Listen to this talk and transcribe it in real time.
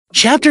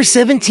Chapter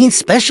 17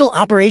 Special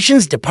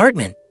Operations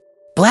Department,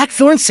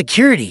 Blackthorn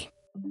Security.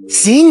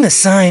 Seeing the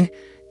sign,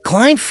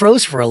 Klein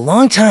froze for a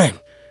long time,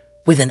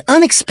 with an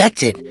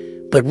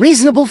unexpected but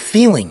reasonable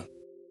feeling.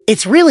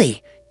 It's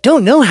really,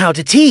 don't know how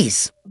to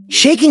tease.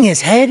 Shaking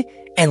his head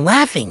and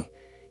laughing,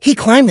 he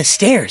climbed the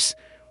stairs,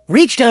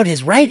 reached out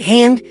his right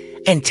hand,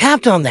 and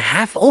tapped on the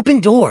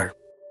half-open door.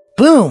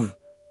 Boom!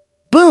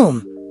 Boom!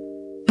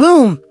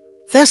 Boom!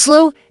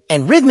 Theslo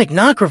and rhythmic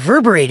knock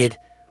reverberated,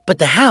 but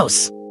the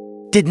house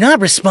did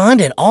not respond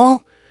at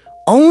all,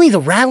 only the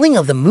rattling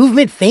of the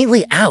movement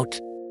faintly out.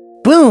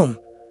 Boom!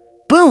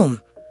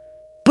 Boom!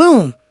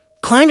 Boom!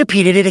 Klein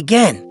repeated it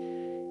again,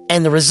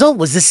 and the result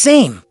was the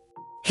same.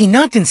 He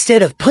knocked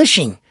instead of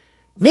pushing,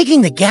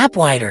 making the gap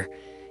wider.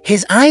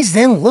 His eyes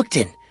then looked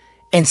in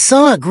and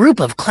saw a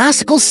group of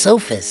classical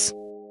sofas,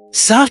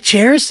 soft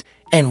chairs,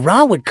 and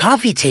raw wood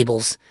coffee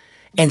tables,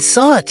 and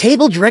saw a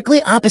table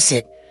directly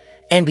opposite,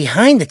 and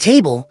behind the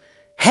table,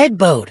 head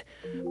bowed,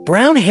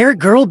 brown-haired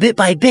girl bit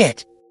by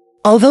bit.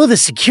 Although the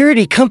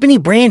security company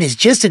brand is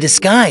just a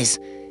disguise,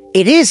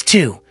 it is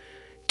too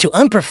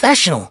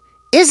unprofessional,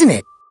 isn't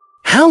it?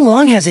 How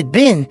long has it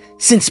been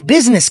since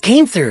business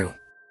came through?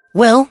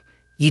 Well,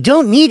 you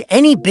don't need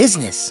any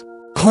business.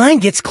 Klein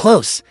gets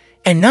close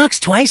and knocks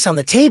twice on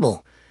the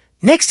table,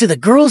 next to the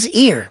girl's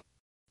ear.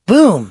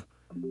 Boom!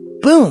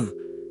 Boom!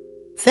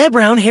 The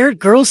brown-haired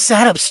girl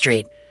sat up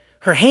straight.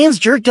 Her hands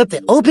jerked up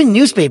the open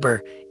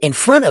newspaper in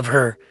front of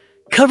her,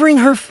 covering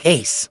her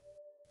face.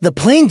 The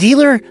plain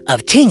dealer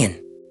of Tingen.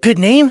 Good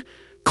name?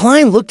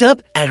 Klein looked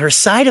up at her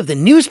side of the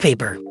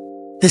newspaper.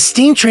 The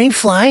steam train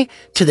fly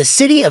to the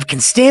city of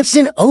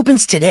Constantin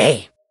opens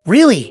today.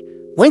 Really?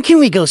 When can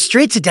we go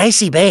straight to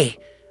Dicey Bay?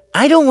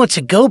 I don't want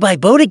to go by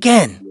boat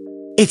again.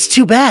 It's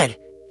too bad.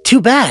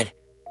 Too bad.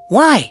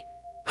 Why?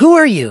 Who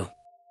are you?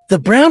 The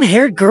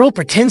brown-haired girl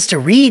pretends to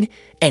read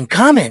and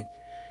comment,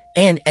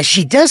 and as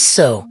she does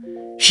so,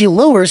 she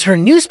lowers her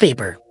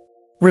newspaper,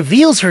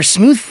 reveals her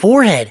smooth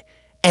forehead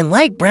and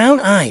light brown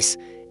eyes,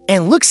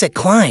 and looks at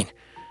Klein,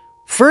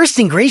 first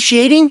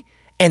ingratiating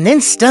and then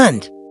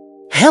stunned.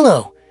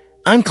 Hello,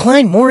 I'm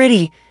Klein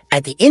Moretti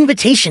at the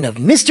invitation of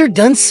Mr.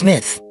 Dunn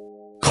Smith.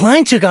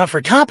 Klein took off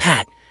her top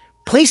hat,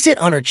 placed it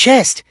on her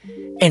chest,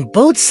 and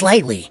bowed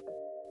slightly.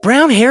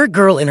 Brown-haired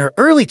girl in her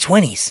early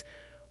 20s,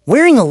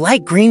 wearing a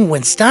light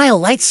green style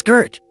light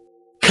skirt.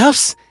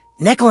 Cuffs,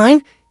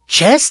 neckline,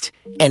 chest,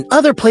 and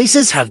other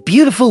places have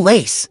beautiful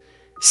lace,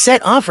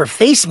 set off her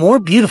face more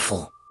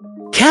beautiful.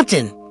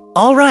 Captain,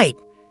 all right,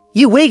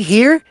 you wait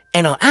here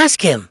and I'll ask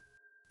him.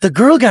 The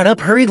girl got up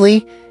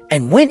hurriedly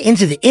and went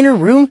into the inner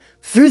room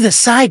through the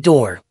side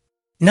door.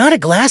 Not a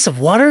glass of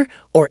water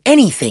or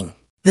anything.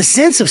 The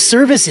sense of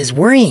service is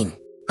worrying.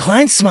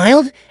 Klein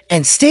smiled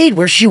and stayed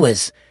where she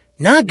was,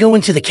 not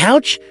going to the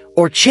couch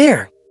or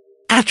chair.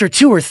 After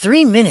 2 or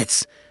 3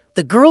 minutes,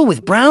 the girl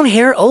with brown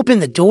hair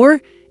opened the door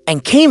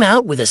and came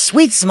out with a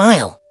sweet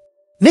smile.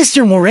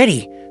 Mr.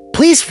 Moretti,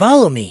 please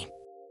follow me.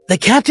 The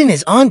captain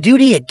is on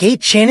duty at Gate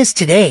Chanis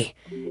today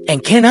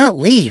and cannot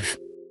leave.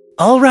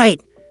 All right,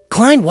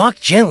 Klein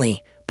walked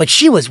gently, but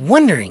she was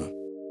wondering.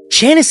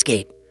 Chanis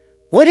Gate,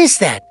 what is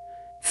that?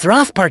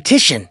 Throth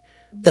partition.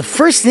 The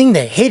first thing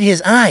that hit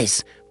his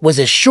eyes was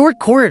a short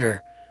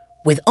corridor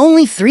with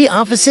only 3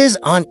 offices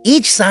on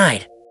each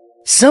side.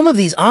 Some of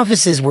these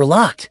offices were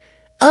locked,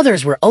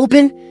 others were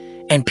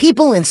open, and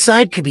people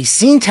inside could be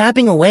seen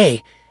tapping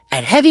away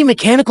at heavy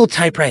mechanical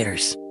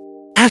typewriters.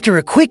 After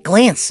a quick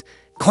glance,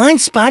 Klein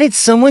spotted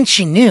someone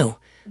she knew,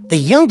 the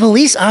young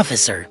police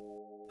officer,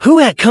 who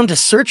had come to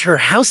search her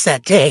house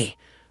that day,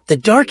 the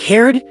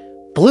dark-haired,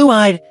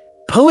 blue-eyed,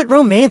 poet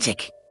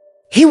romantic.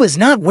 He was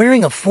not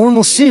wearing a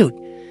formal suit.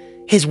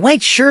 His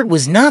white shirt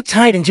was not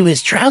tied into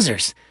his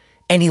trousers,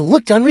 and he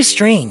looked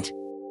unrestrained.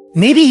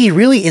 Maybe he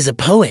really is a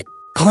poet.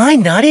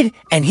 Klein nodded,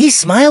 and he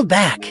smiled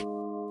back.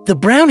 The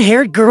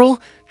brown-haired girl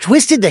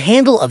twisted the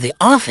handle of the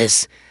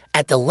office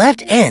at the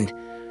left end,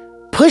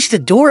 pushed the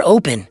door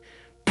open,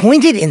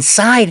 pointed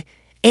inside,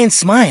 and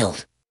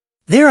smiled.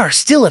 There are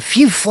still a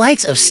few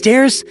flights of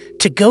stairs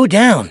to go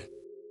down.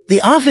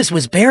 The office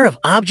was bare of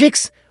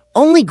objects,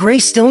 only gray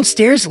stone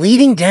stairs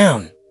leading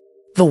down.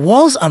 The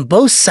walls on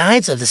both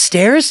sides of the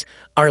stairs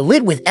are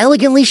lit with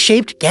elegantly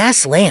shaped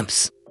gas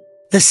lamps.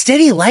 The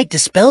steady light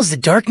dispels the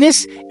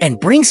darkness and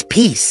brings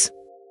peace.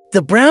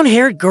 The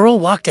brown-haired girl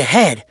walked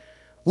ahead,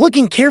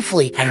 looking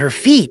carefully at her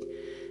feet.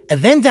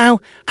 Even though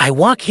I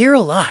walk here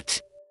a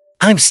lot,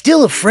 I'm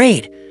still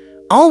afraid,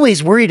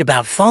 always worried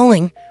about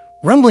falling,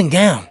 rumbling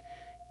down.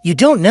 You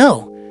don't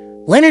know,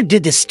 Leonard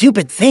did this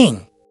stupid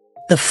thing.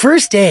 The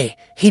first day,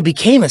 he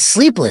became a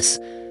sleepless.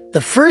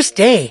 The first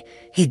day,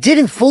 he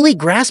didn't fully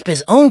grasp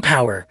his own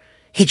power.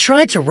 He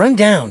tried to run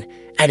down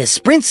at a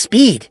sprint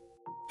speed.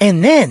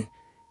 And then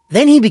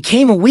he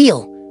became a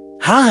wheel.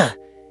 Haha,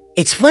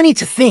 it's funny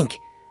to think,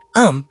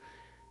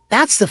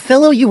 that's the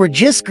fellow you were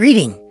just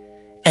greeting.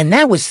 And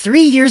that was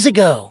 3 years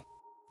ago.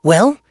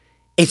 Well,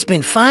 it's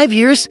been 5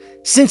 years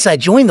since I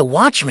joined the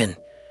Watchmen,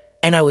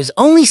 and I was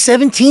only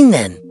 17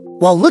 then.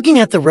 While looking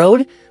at the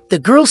road, the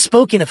girl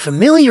spoke in a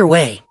familiar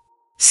way.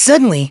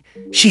 Suddenly,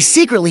 she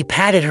secretly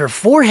patted her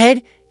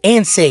forehead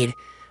and said,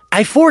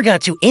 "I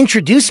forgot to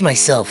introduce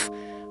myself.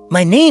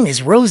 My name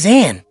is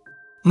Roseanne.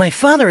 My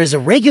father is a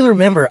regular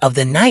member of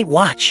the Night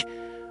Watch.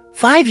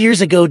 5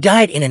 years ago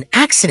died in an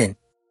accident.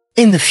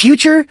 In the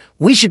future,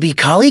 we should be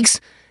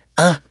colleagues.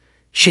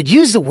 Should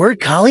use the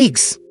word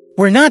colleagues.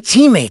 We're not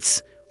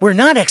teammates. We're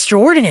not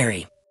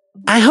extraordinary.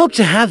 I hope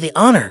to have the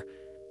honor,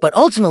 but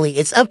ultimately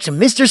it's up to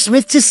Mr.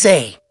 Smith to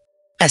say."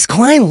 As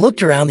Klein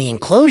looked around the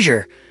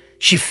enclosure,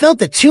 she felt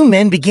the two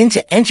men begin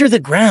to enter the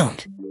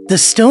ground. The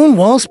stone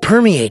walls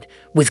permeate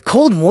with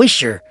cold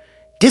moisture,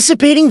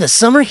 dissipating the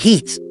summer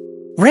heat.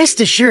 Rest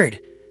assured,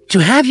 to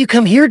have you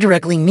come here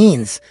directly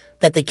means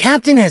that the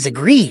captain has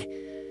agreed.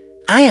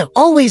 I have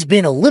always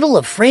been a little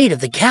afraid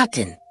of the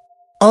captain,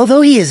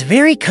 although he is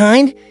very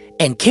kind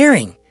and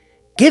caring,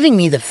 giving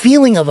me the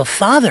feeling of a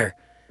father,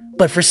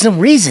 but for some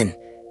reason,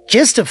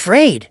 just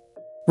afraid.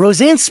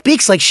 Roseanne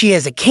speaks like she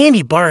has a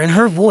candy bar in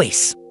her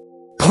voice.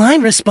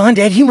 Klein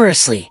responded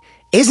humorously,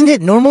 "Isn't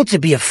it normal to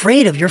be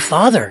afraid of your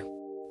father?"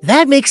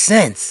 That makes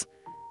sense.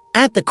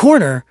 At the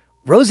corner,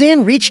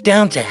 Roseanne reached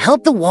down to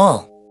help the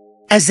wall.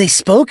 As they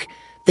spoke,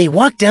 they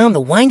walked down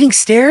the winding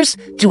stairs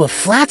to a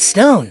flat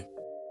stone.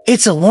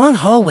 It's a long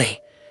hallway,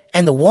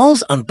 and the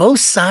walls on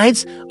both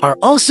sides are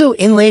also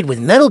inlaid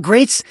with metal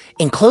grates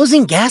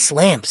enclosing gas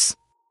lamps,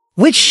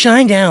 which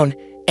shine down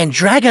and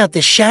drag out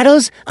the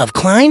shadows of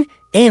Klein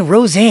and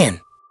Roseanne.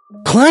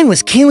 Klein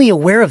was keenly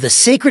aware of the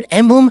sacred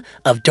emblem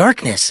of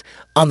darkness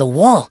on the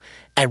wall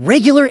at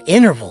regular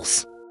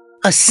intervals,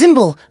 a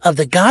symbol of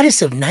the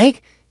goddess of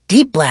night,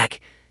 deep black,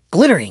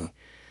 glittering,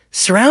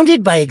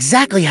 surrounded by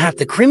exactly half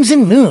the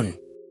crimson moon.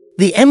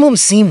 The emblem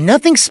seemed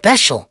nothing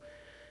special,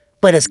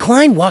 but as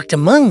Klein walked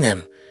among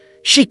them,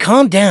 she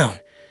calmed down,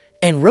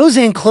 and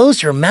Roseanne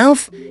closed her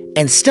mouth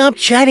and stopped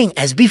chatting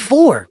as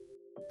before.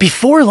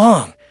 Before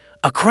long,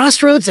 a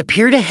crossroads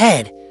appeared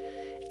ahead,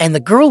 and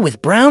the girl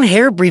with brown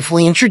hair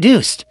briefly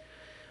introduced.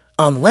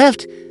 On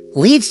left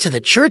leads to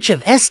the Church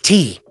of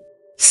St.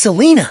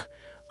 Selena,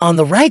 on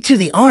the right to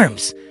the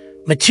arms,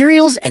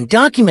 materials and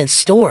documents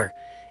store,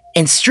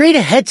 and straight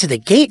ahead to the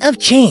Gate of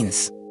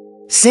Chains.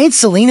 St.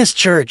 Selena's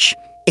Church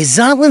is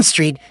Zotland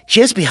Street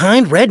just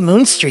behind Red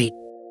Moon Street.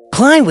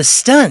 Klein was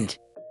stunned.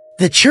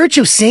 The Church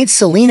of St.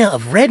 Selena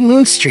of Red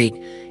Moon Street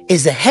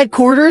is the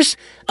headquarters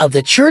of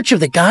the Church of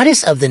the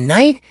Goddess of the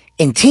Night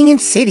in Tingen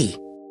City,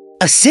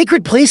 a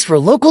sacred place for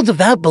local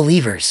devout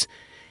believers,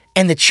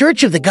 and the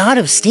Church of the God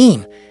of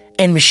Steam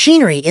and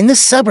Machinery in the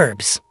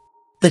suburbs.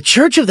 The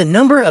Church of the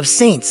Number of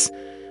Saints,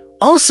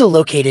 also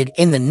located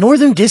in the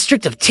northern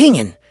district of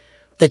Tingen,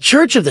 the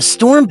Church of the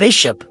Storm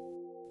Bishop,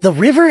 the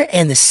river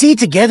and the sea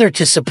together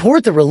to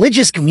support the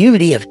religious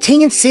community of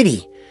Tingen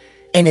City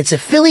and its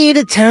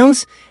affiliated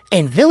towns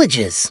and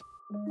villages.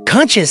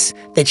 Conscious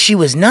that she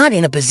was not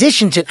in a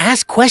position to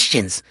ask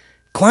questions,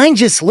 Klein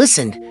just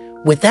listened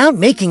without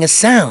making a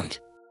sound.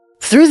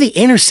 Through the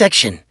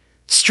intersection,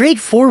 straight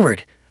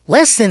forward,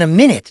 less than a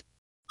minute,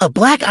 a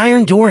black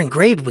iron door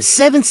engraved with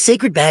 7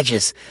 sacred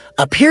badges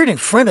appeared in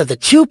front of the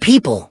two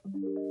people.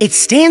 It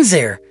stands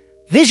there,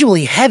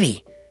 visually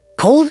heavy,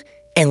 cold,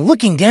 and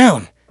looking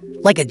down,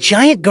 like a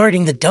giant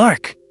guarding the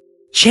dark.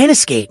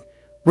 "Chaniscate,"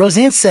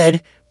 Roseanne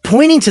said,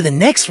 pointing to the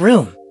next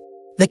room.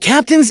 "The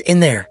captain's in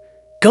there.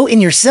 Go in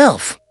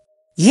yourself."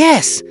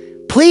 "Yes,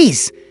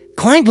 please,"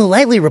 Klein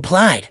politely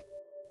replied.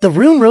 The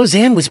room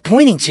Roseanne was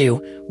pointing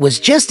to was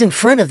just in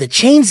front of the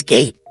chains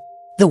gate.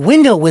 The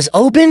window was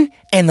open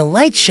and the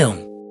light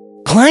shone.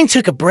 Klein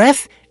took a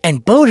breath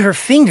and bowed her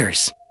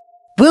fingers.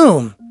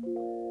 Boom,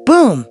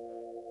 boom,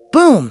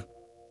 boom.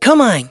 "Come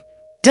on,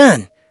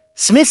 done."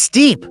 Smith's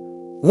deep,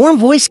 warm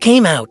voice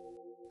came out.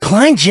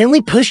 Klein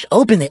gently pushed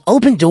open the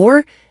open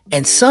door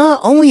and saw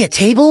only a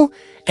table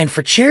and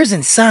 4 chairs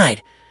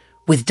inside,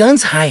 with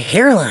Dunn's high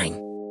hairline.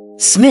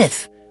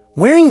 Smith,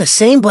 wearing the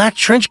same black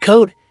trench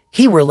coat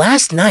he wore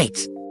last night,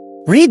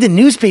 read the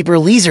newspaper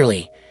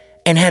leisurely,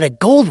 and had a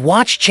gold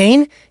watch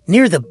chain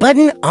near the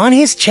button on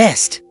his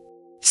chest.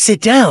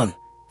 "Sit down.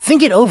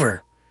 Think it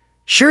over.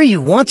 Sure you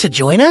want to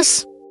join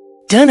us?"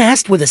 Dunn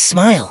asked with a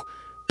smile,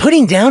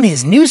 putting down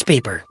his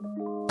newspaper.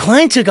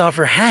 Klein took off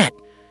her hat,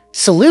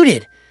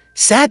 saluted,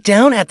 sat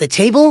down at the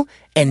table,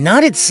 and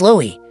nodded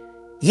slowly.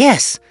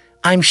 "Yes,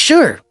 I'm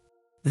sure."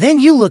 "Then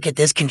you look at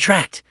this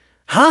contract.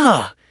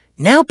 Haha,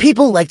 now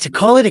people like to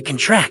call it a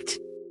contract."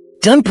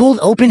 Dunn pulled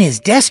open his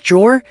desk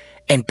drawer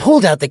and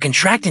pulled out the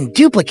contract in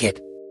duplicate.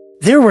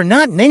 There were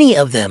not many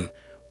of them,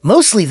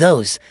 mostly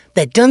those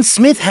that Dunn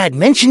Smith had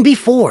mentioned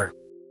before,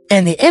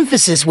 and the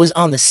emphasis was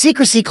on the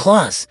secrecy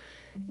clause,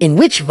 in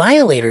which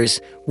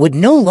violators would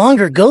no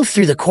longer go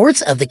through the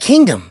courts of the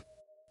kingdom,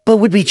 but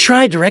would be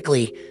tried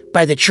directly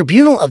by the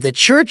tribunal of the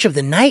Church of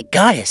the Night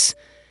Goddess,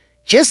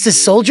 just as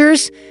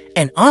soldiers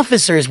and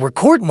officers were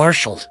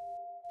court-martialed.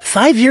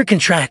 5-year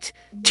contract,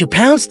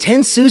 £2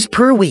 10 sous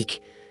per week,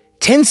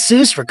 10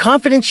 sous for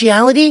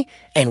confidentiality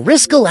and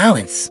risk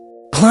allowance.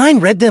 Klein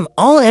read them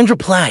all and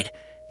replied,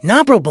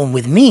 "No problem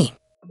with me."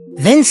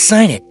 "Then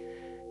sign it."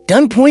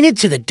 Dunn pointed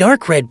to the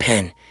dark red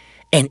pen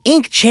and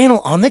ink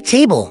channel on the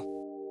table.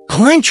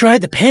 Klein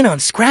tried the pen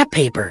on scrap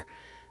paper,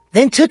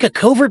 then took a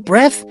covert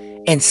breath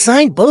and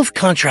signed both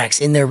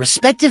contracts in their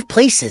respective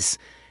places.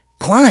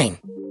 Klein.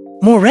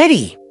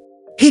 Moretti.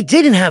 He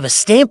didn't have a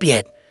stamp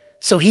yet,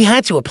 so he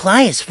had to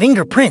apply his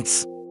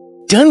fingerprints.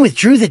 Dunn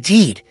withdrew the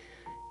deed,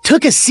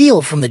 took a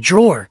seal from the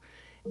drawer,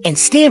 and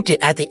stamped it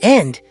at the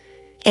end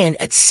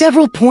and at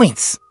several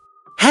points.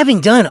 Having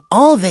done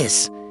all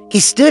this, he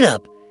stood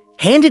up,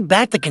 handed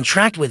back the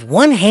contract with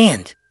one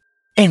hand,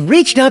 and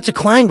reached out to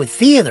Klein with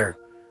the other.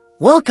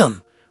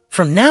 Welcome.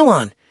 From now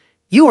on,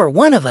 you are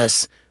one of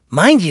us.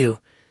 Mind you,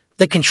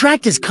 the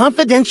contract is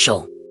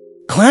confidential.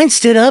 Klein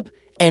stood up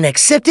and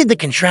accepted the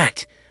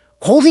contract,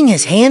 holding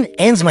his hand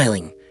and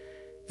smiling.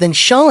 Then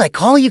shall I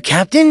call you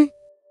Captain?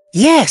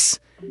 Yes.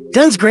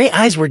 Dunn's gray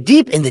eyes were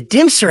deep in the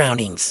dim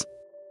surroundings.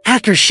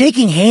 After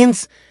shaking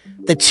hands,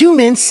 the two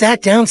men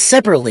sat down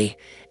separately,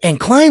 and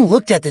Klein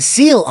looked at the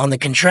seal on the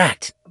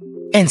contract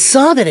and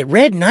saw that it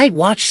read Night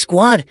Watch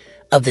Squad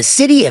of the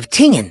City of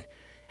Tingen,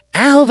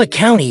 Ahova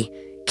County,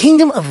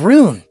 Kingdom of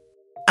Rune.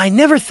 I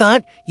never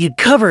thought you'd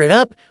cover it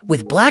up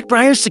with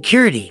Blackbriar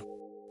security.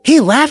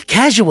 He laughed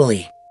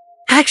casually.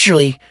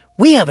 Actually,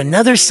 we have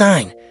another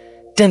sign.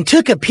 Dunn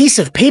took a piece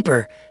of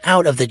paper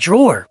out of the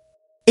drawer.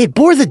 It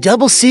bore the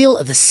double seal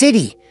of the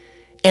city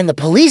and the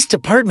police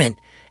department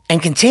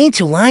and contained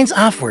two lines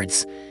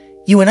offwards.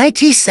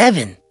 UNIT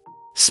 7.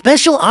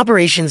 Special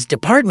Operations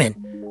Department,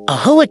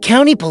 Ahoa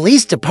County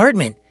Police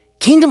Department,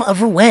 Kingdom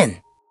of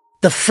Rouen.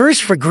 The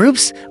first four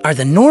groups are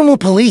the normal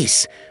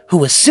police,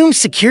 who assume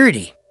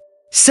security,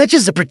 such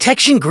as the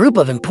protection group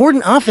of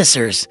important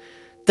officers,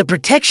 the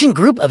protection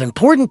group of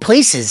important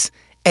places,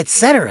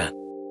 etc.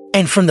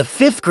 And from the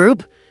fifth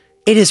group,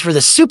 it is for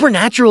the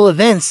supernatural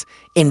events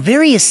in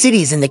various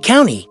cities in the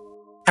county.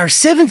 Our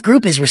seventh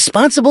group is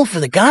responsible for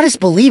the goddess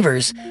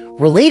believers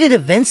related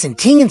events in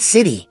Tingen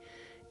City,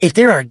 if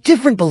there are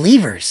different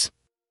believers.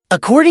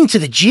 According to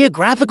the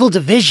geographical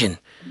division,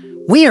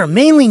 we are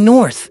mainly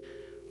north,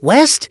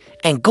 west,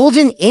 and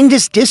Golden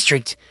Indus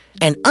District,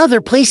 and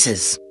other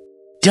places.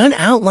 Dunn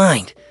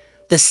outlined,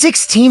 the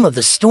sixth team of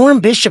the Storm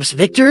Bishops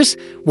Victors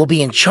will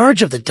be in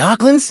charge of the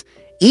Docklands,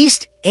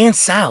 east and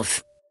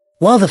south,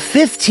 while the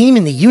fifth team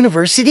in the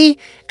university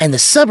and the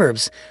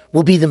suburbs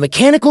will be the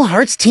Mechanical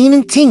Hearts team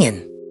in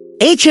Tingen.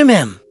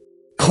 HMM.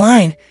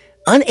 Klein,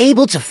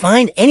 unable to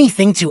find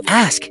anything to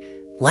ask,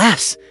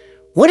 laughs.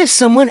 What if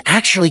someone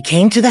actually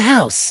came to the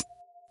house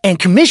and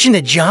commissioned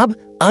a job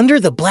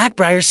under the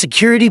Blackbriar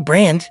security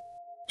brand?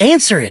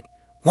 Answer it.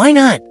 Why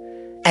not?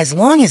 As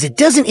long as it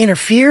doesn't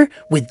interfere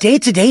with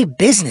day-to-day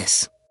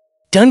business.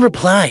 Dunn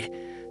replied,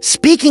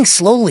 speaking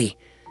slowly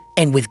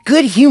and with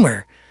good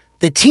humor.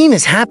 The team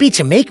is happy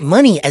to make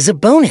money as a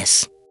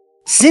bonus,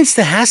 since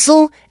the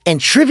hassle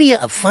and trivia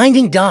of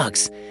finding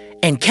dogs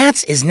and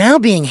cats is now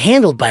being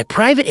handled by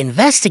private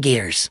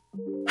investigators.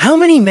 How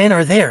many men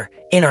are there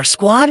in our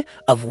squad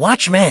of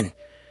watchmen?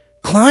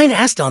 Klein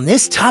asked on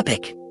this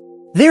topic.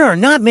 There are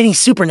not many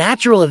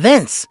supernatural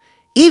events,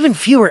 even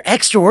fewer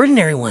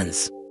extraordinary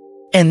ones.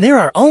 And there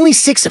are only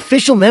 6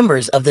 official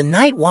members of the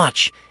Night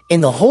Watch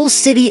in the whole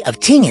city of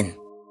Tingen,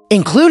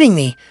 including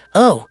me.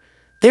 Oh,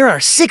 there are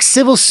 6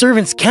 civil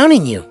servants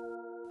counting you.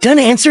 Dunn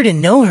answered in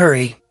no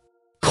hurry.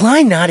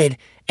 Klein nodded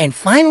and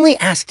finally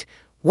asked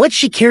what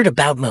she cared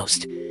about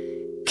most.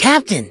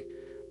 Captain,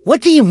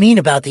 what do you mean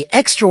about the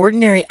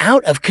extraordinary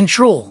out of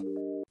control?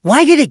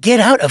 Why did it get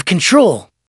out of control?